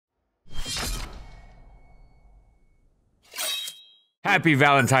Happy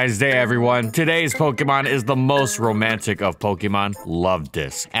Valentine's Day, everyone. Today's Pokemon is the most romantic of Pokemon,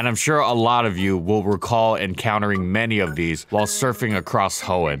 Luvdisc. And I'm sure a lot of you will recall encountering many of these while surfing across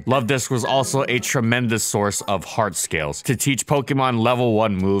Hoenn. Luvdisc was also a tremendous source of heart scales to teach Pokemon level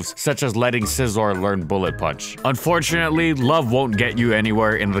 1 moves, such as letting Scizor learn Bullet Punch. Unfortunately, love won't get you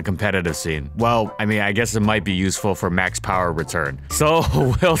anywhere in the competitive scene. Well, I mean, I guess it might be useful for max power return. So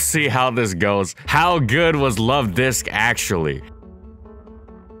we'll see how this goes. How good was Luvdisc actually?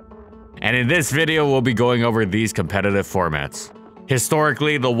 And in this video, we'll be going over these competitive formats.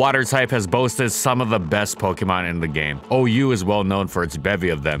 Historically, the water type has boasted some of the best Pokemon in the game. OU is well known for its bevy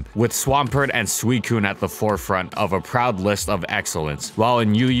of them, with Swampert and Suicune at the forefront of a proud list of excellence, while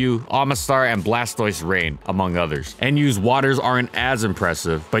in UU, Omastar and Blastoise reign, among others. NU's waters aren't as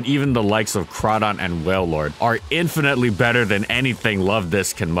impressive, but even the likes of Crawdon and Wailord are infinitely better than anything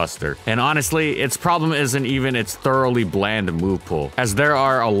Luvdisc can muster. And honestly, its problem isn't even its thoroughly bland move pool, as there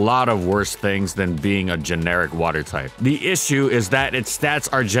are a lot of worse things than being a generic water type. The issue is that its stats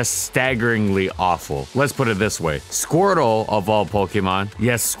are just staggeringly awful. Let's put it this way. Squirtle, of all Pokemon,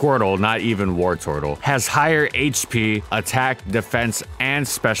 yes, Squirtle, not even Wartortle, has higher HP, attack, defense, and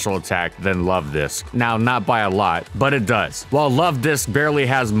special attack than Luvdisc. Now, not by a lot, but it does. While Luvdisc barely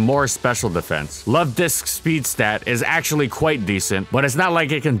has more special defense. Luvdisc's speed stat is actually quite decent, but it's not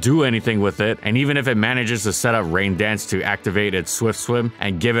like it can do anything with it, and even if it manages to set up Rain Dance to activate its Swift Swim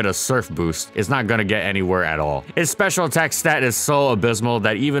and give it a Surf boost, it's not gonna get anywhere at all. Its special attack stat is so abysmal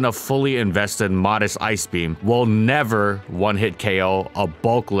that even a fully invested modest Ice Beam will never one-hit KO a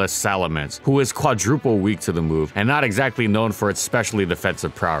bulkless Salamence, who is quadruple weak to the move and not exactly known for its specially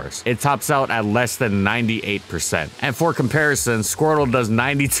defensive prowess. It tops out at less than 98%. And for comparison, Squirtle does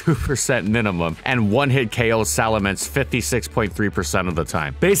 92% minimum and one-hit KO Salamence 56.3% of the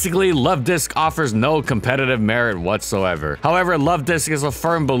time. Basically, Luvdisc offers no competitive merit whatsoever. However, Luvdisc is a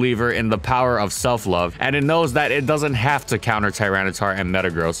firm believer in the power of self-love, and it knows that it doesn't have to counter Tyranitar and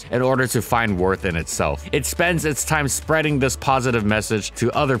Metagross in order to find worth in itself. It spends its time spreading this positive message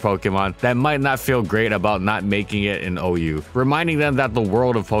to other Pokemon that might not feel great about not making it in OU, reminding them that the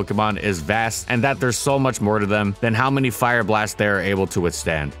world of Pokemon is vast and that there's so much more to them than how many Fire Blasts they are able to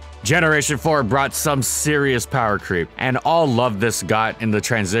withstand. Generation 4 brought some serious power creep, and all Luvdisc got in the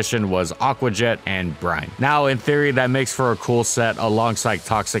transition was Aqua Jet and Brine. Now, in theory, that makes for a cool set alongside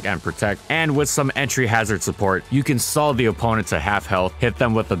Toxic and Protect, and with some entry hazard support, you can stall the opponent to half health, hit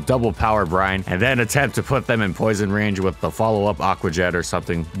them with a double power Brine, and then attempt to put them in poison range with the follow-up Aqua Jet or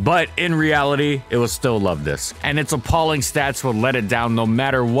something. But in reality, it was still Luvdisc, and its appalling stats would let it down no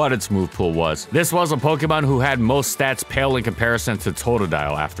matter what its move pool was. This was a Pokemon who had most stats pale in comparison to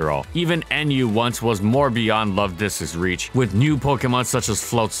Totodile after all. Even NU once was more beyond Luvdisc's reach, with new Pokemon such as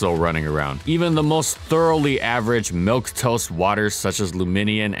Floatzel running around. Even the most thoroughly average milquetoast waters such as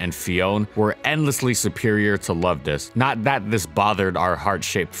Lumineon and Fione were endlessly superior to Luvdisc. Not that this bothered our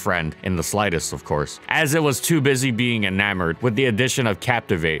heart-shaped friend in the slightest, of course, as it was too busy being enamored with the addition of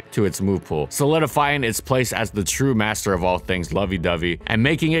Captivate to its move pool, solidifying its place as the true master of all things lovey-dovey and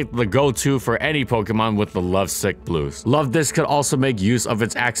making it the go-to for any Pokemon with the lovesick blues. Luvdisc could also make use of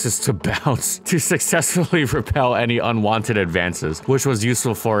its access to bounce to successfully repel any unwanted advances, which was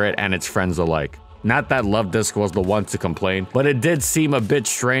useful for it and its friends alike. Not that Luvdisc was the one to complain, but it did seem a bit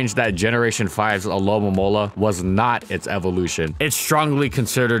strange that Generation 5's Alomomola was not its evolution. It strongly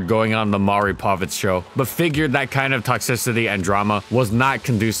considered going on the Maury Povich show, but figured that kind of toxicity and drama was not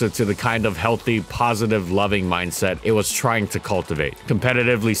conducive to the kind of healthy, positive, loving mindset it was trying to cultivate.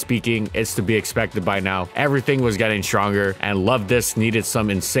 Competitively speaking, it's to be expected by now. Everything was getting stronger, and Luvdisc needed some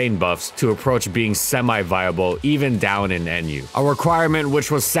insane buffs to approach being semi-viable even down in NU. A requirement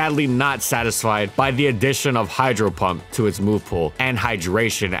which was sadly not satisfied by the addition of Hydro Pump to its move pool and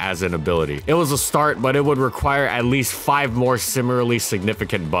Hydration as an ability. It was a start, but it would require at least 5 more similarly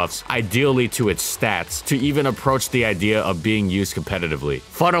significant buffs, ideally to its stats, to even approach the idea of being used competitively.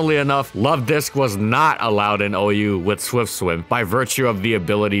 Funnily enough, Luvdisc was not allowed in OU with Swift Swim by virtue of the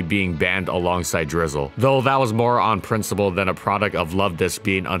ability being banned alongside Drizzle, though that was more on principle than a product of Luvdisc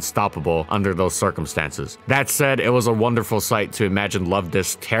being unstoppable under those circumstances. That said, it was a wonderful sight to imagine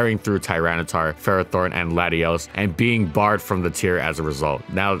Luvdisc tearing through Tyranitar, Ferrothorn, and Latios, and being barred from the tier as a result.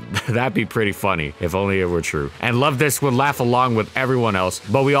 Now, that'd be pretty funny, if only it were true. And Luvdisc would laugh along with everyone else,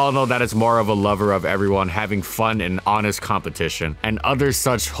 but we all know that it's more of a lover of everyone having fun in honest competition, and other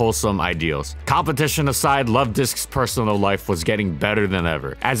such wholesome ideals. Competition aside, Luvdisc's personal life was getting better than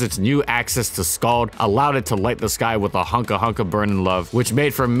ever, as its new access to Scald allowed it to light the sky with a hunka burnin' love, which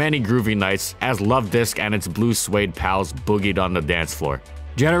made for many groovy nights as Luvdisc and its blue suede pals boogied on the dance floor.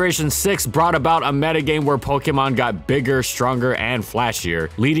 Generation 6 brought about a metagame where Pokemon got bigger, stronger, and flashier,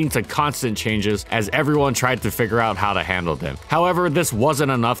 leading to constant changes as everyone tried to figure out how to handle them. However, this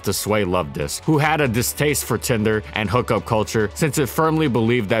wasn't enough to sway Luvdisc, who had a distaste for Tinder and hookup culture since it firmly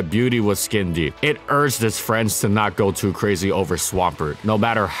believed that beauty was skin deep. It urged its friends to not go too crazy over Swampert, no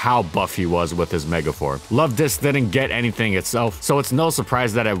matter how buff he was with his megaform. Luvdisc didn't get anything itself, so it's no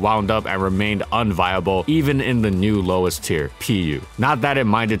surprise that it wound up and remained unviable even in the new lowest tier, PU. Not that it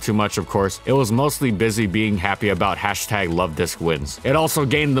minded too much, of course, it was mostly busy being happy about hashtag Luvdisc wins. It also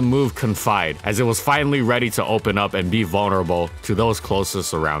gained the move Confide, as it was finally ready to open up and be vulnerable to those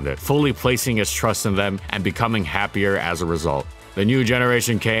closest around it, fully placing its trust in them and becoming happier as a result. The new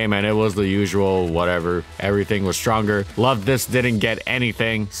generation came and it was the usual whatever. Everything was stronger. Luvdisc didn't get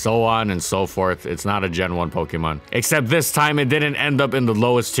anything, so on and so forth. It's not a Gen 1 Pokemon. Except this time it didn't end up in the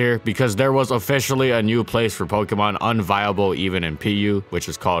lowest tier because there was officially a new place for Pokemon unviable even in PU, which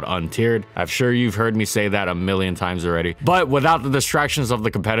is called untiered. I'm sure you've heard me say that a million times already. But without the distractions of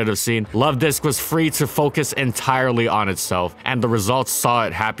the competitive scene, Luvdisc was free to focus entirely on itself, and the results saw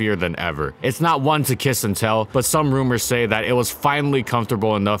it happier than ever. It's not one to kiss and tell, but some rumors say that it was finally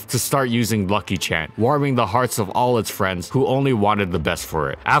comfortable enough to start using Lucky Chant, warming the hearts of all its friends who only wanted the best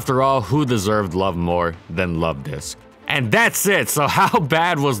for it. After all, who deserved love more than Luvdisc? And that's it. So how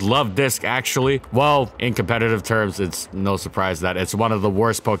bad was Luvdisc actually? Well, in competitive terms, it's no surprise that it's one of the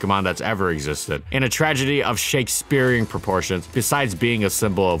worst Pokemon that's ever existed. In a tragedy of Shakespearean proportions, besides being a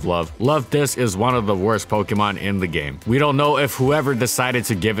symbol of love, Luvdisc is one of the worst Pokemon in the game. We don't know if whoever decided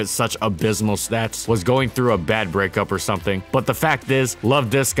to give it such abysmal stats was going through a bad breakup or something, but the fact is,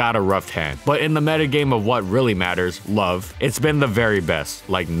 Luvdisc got a rough hand. But in the metagame of what really matters, love, it's been the very best,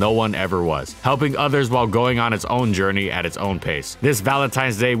 like no one ever was, helping others while going on its own journey at its own pace. This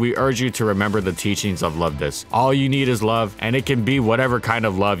Valentine's Day, we urge you to remember the teachings of Luvdisc. All you need is love, and it can be whatever kind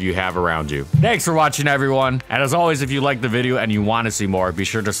of love you have around you. Thanks for watching, everyone. And as always, if you liked the video and you want to see more, be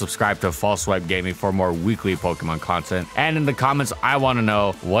sure to subscribe to False Swipe Gaming for more weekly Pokemon content. And in the comments, I want to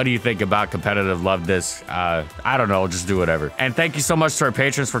know, what do you think about competitive Luvdisc? I don't know, just do whatever. And thank you so much to our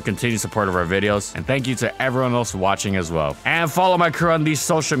patrons for continued support of our videos. And thank you to everyone else watching as well. And follow my crew on these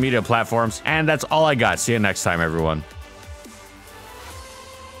social media platforms. And that's all I got. See you next time, everyone.